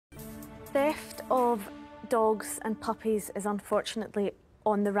Theft of dogs and puppies is unfortunately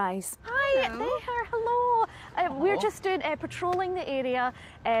on the rise. Hi, hello. there, hello. We're just doing patrolling the area,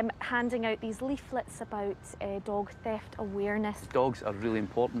 handing out these leaflets about dog theft awareness. Dogs are really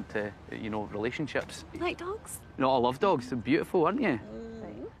important to, relationships. You like dogs? I love dogs. They're beautiful, aren't you?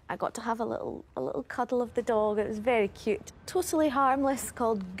 I got to have a little cuddle of the dog. It was very cute. Totally harmless,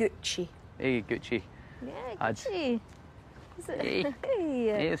 called Gucci. Hey, Gucci. Yeah, Gucci. Is it? Hey.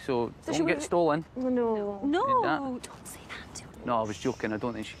 Hey. Yeah, so don't get stolen. No. No, that. don't say that to me. No, I was joking. I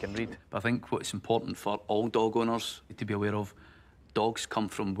don't think she can read. But I think what's important for all dog owners to be aware of, dogs come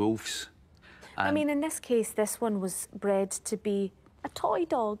from wolves. I mean, in this case, this one was bred to be a toy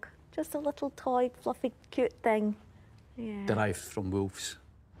dog. Just a little toy, fluffy, cute thing. Yeah. Derived from wolves.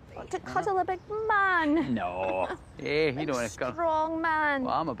 To cuddle a big man. No. Hey, you don't want to Strong man.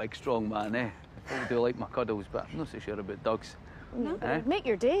 Well, I'm a big, strong man, eh? I probably do like my cuddles, but I'm not so sure about dogs. No, Eh? it'd make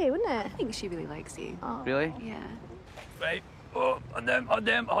your day, wouldn't it? I think she really likes you. Oh. Really? Yeah. Right. Oh, on them.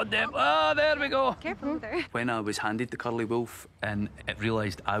 Ah, there we go. Careful with her. When I was handed the curly wolf and it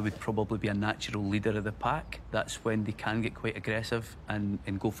realised I would probably be a natural leader of the pack, that's when they can get quite aggressive and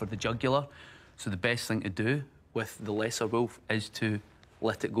go for the jugular. So the best thing to do with the lesser wolf is to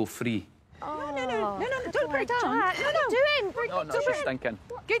let it go free. Oh. No, don't put it down. Jack, what are you doing? No, she's stinking.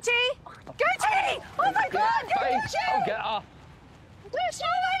 Gucci! Gucci! Oh my God, Fine, Gucci! I'll get her. Gucci,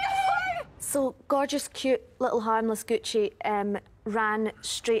 oh my God! So gorgeous, cute, little harmless Gucci ran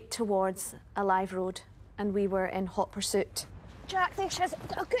straight towards a live road, and we were in hot pursuit. Jack, there she is.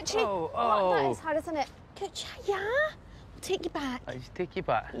 Oh, Gucci. Oh. That is hard, isn't it? Gucci, yeah? We'll take you back. I just take you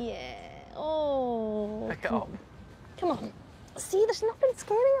back. Yeah. Oh. Pick it up. Come on. See, there's nothing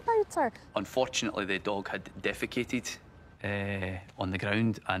scary about her. Unfortunately, the dog had defecated on the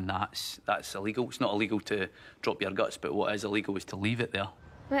ground, and that's illegal. It's not illegal to drop your guts, but what is illegal is to leave it there.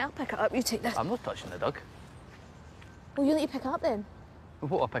 Right, I'll pick it up. You take this. I'm not touching the dog. Well, you need to pick it up then.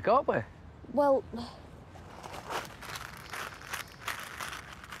 What will I pick it up with? Well...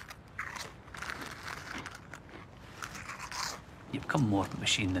 You become more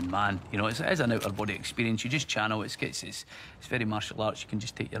machine than man. You know, it is an outer body experience. You just channel. It's very martial arts. You can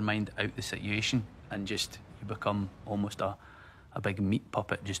just take your mind out the situation and you become almost a big meat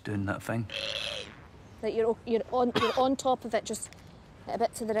puppet just doing that thing. Right, you're on top of it, just a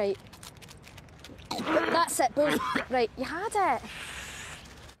bit to the right. That's it, boom. Right, you had it.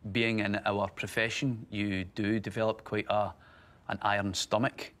 Being in our profession, you do develop quite an iron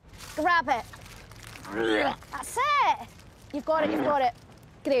stomach. Grab it. That's it. You've got it.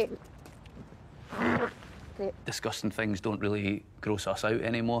 Great. Disgusting things don't really gross us out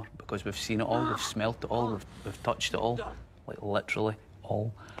anymore because we've seen it all, we've smelt it all, we've touched it all. Like, literally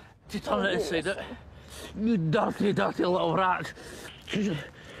all. To turn it inside it. You dirty, dirty little rat. Jesus.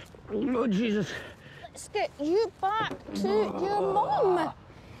 Oh, Jesus. Let's get you back to your mum.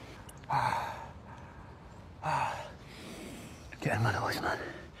 Get in my nose, man.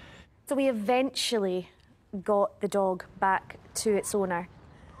 So we eventually got the dog back to its owner.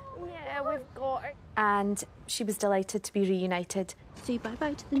 Yeah, we've got her. And she was delighted to be reunited. Say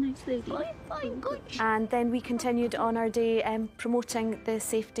bye-bye to the nice lady. Bye, Gucci. And then we continued on our day promoting the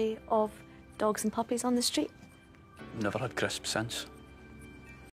safety of dogs and puppies on the street. Never had crisps since.